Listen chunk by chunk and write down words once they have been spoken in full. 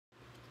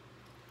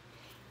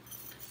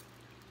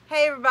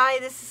Hey everybody,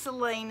 this is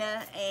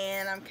Selena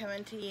and I'm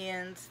coming to you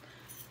in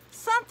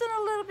something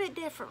a little bit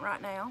different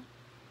right now.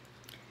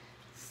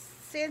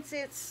 Since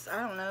it's,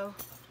 I don't know,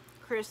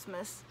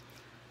 Christmas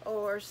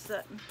or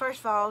something. First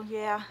of all,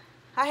 yeah,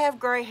 I have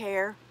gray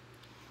hair.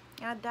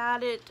 I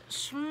dyed it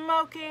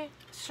smoky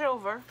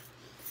silver.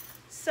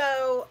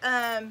 So,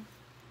 I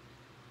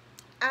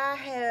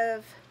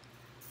have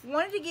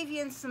wanted to give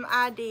you some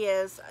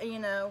ideas. You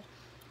know,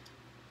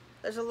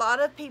 there's a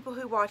lot of people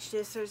who watch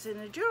this. There's in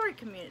the jewelry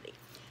community.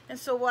 And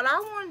so what I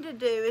wanted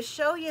to do is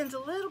show you a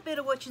little bit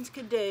of what you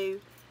could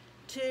do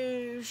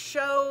to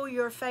show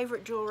your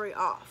favorite jewelry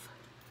off.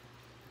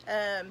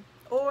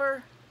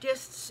 Or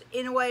just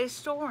in a way of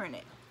storing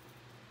it.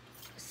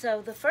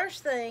 So the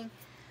first thing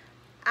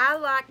I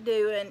like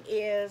doing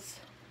is,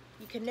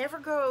 you can never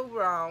go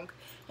wrong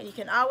and you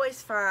can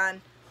always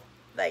find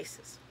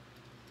vases.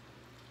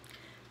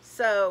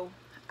 So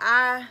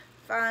I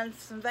find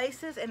some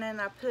vases and then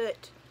I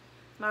put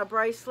my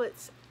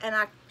bracelets and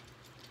I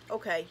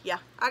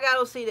got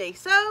OCD,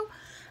 so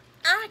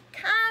I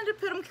kind of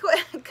put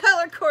them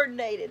color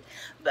coordinated,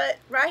 but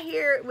right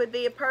here would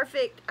be a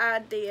perfect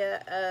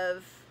idea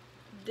of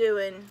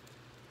doing,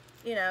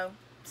 you know,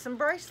 some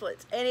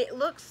bracelets. And it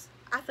looks,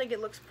 I think it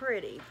looks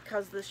pretty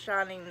because of the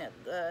shining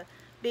the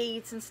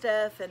beads and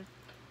stuff, and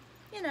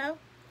you know,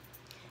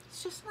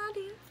 it's just an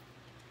idea.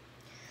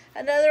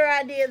 Another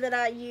idea that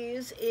I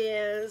use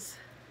is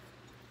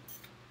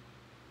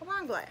a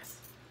wine glass.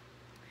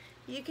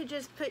 You could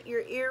just put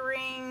your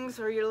earrings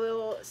or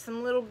your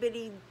some little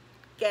bitty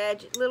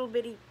little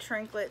bitty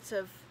trinkets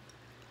of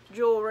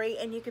jewelry,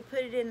 and you could put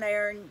it in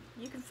there, and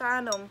you can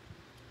find them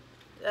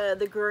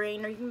the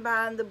green, or you can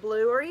buy the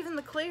blue, or even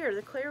the clear.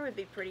 The clear would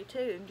be pretty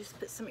too. Just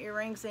put some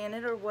earrings in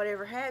it or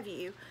whatever have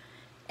you,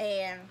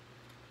 and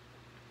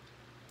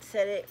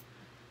set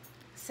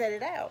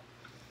it out.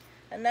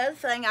 Another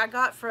thing I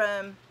got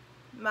from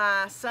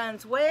my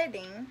son's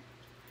wedding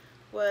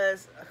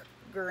was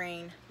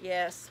green.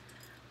 Yes.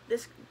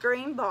 This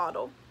green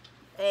bottle,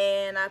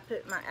 and I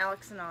put my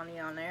Alex and Ani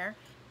on there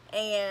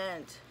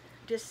and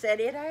just set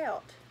it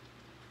out.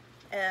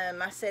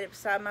 I set it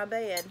beside my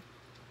bed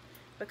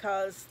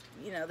because,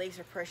 you know, these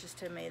are precious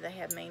to me. They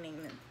have meaning,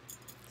 and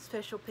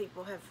special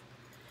people have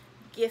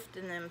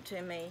gifted them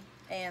to me,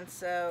 and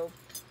so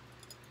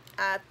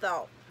I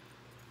thought,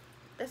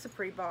 that's a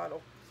pretty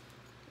bottle,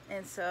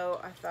 and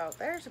so I thought,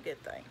 there's a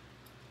good thing.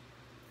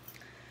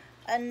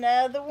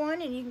 Another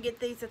one, and you can get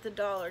these at the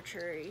Dollar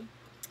Tree,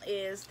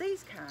 is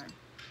these kind.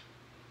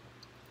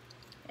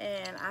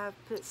 And I've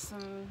put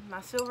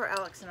my silver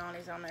Alex and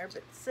Ani's on there,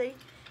 but see,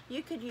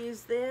 you could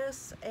use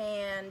this,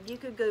 and you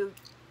could go,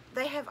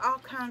 they have all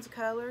kinds of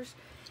colors.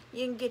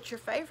 You can get your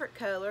favorite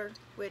color,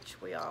 which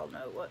we all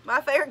know what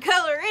my favorite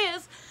color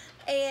is,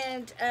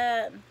 and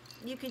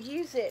you could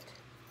use it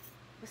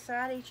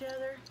beside each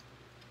other.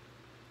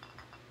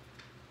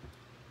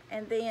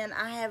 And then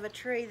I have a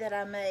tree that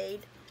I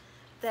made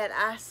that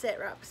I set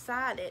right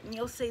beside it, and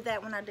you'll see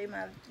that when I do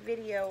my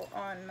video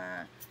on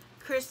my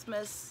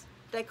Christmas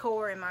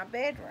decor in my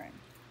bedroom.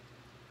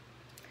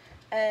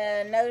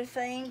 Another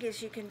thing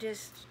is, you can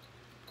just,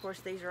 of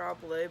course these are all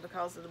blue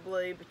because of the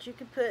blue, but you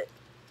can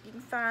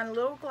find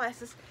little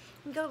glasses.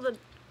 You can go to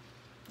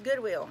the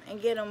Goodwill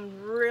and get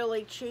them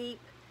really cheap,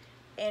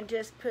 and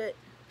just put,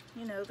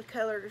 you know, the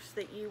colors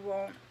that you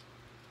want,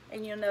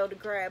 and you'll know to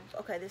grab,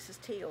 okay, this is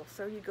teal,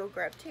 so you go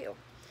grab teal.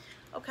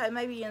 Okay,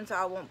 maybe you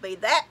all won't be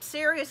that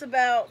serious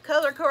about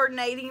color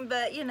coordinating,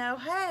 but you know,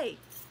 hey,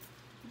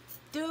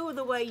 do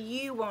the way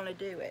you want to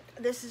do it.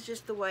 This is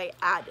just the way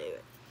I do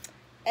it.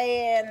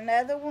 And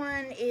another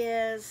one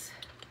is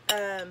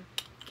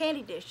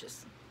candy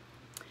dishes.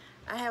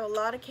 I have a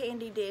lot of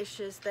candy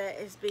dishes that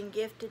has been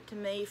gifted to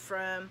me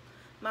from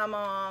my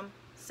mom,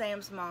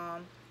 Sam's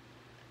mom,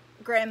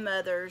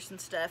 grandmothers and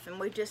stuff, and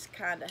we just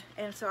kind of,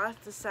 and so I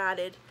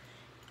decided,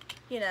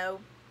 you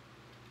know,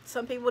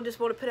 some people just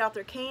want to put out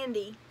their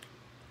candy,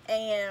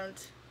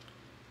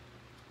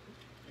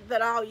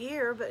 but all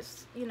year, but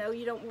you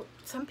know,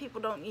 some people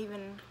don't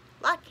even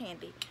like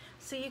candy.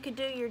 So you could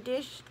do your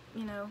dish,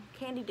 you know,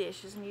 candy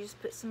dishes, and you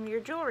just put some of your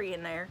jewelry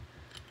in there,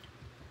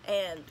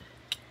 and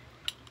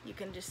you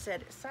can just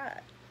set it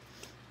aside.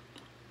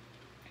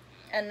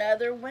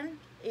 Another one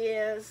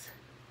is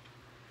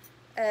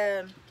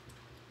a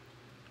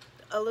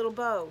little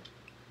bow.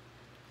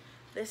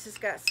 This has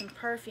got some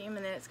perfume,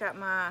 and then it's got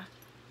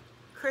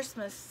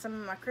some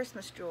of my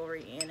Christmas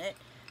jewelry in it.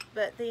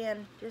 But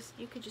then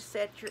you could just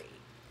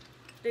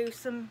do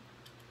some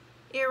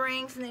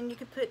earrings, and then you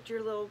could put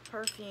your little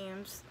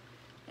perfumes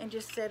and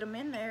just set them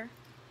in there.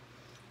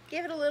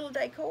 Give it a little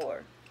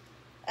decor.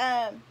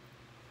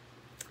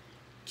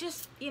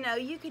 Just, you know,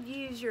 you could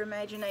use your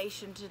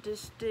imagination to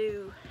just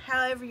do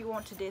however you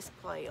want to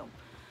display them.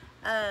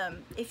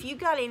 If you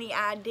got any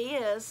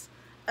ideas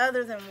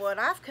other than what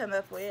I've come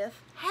up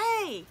with,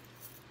 hey,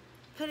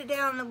 put it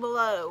down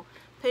below.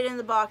 Put it in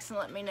the box and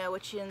let me know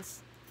what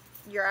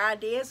your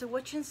ideas or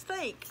what you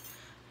think.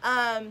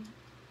 And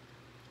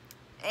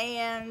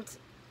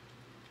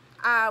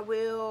I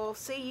will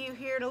see you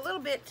here in a little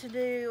bit to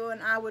do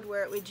an I Would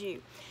Wear It With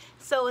You.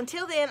 So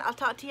until then, I'll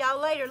talk to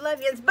y'all later.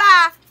 Love yous.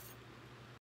 Bye.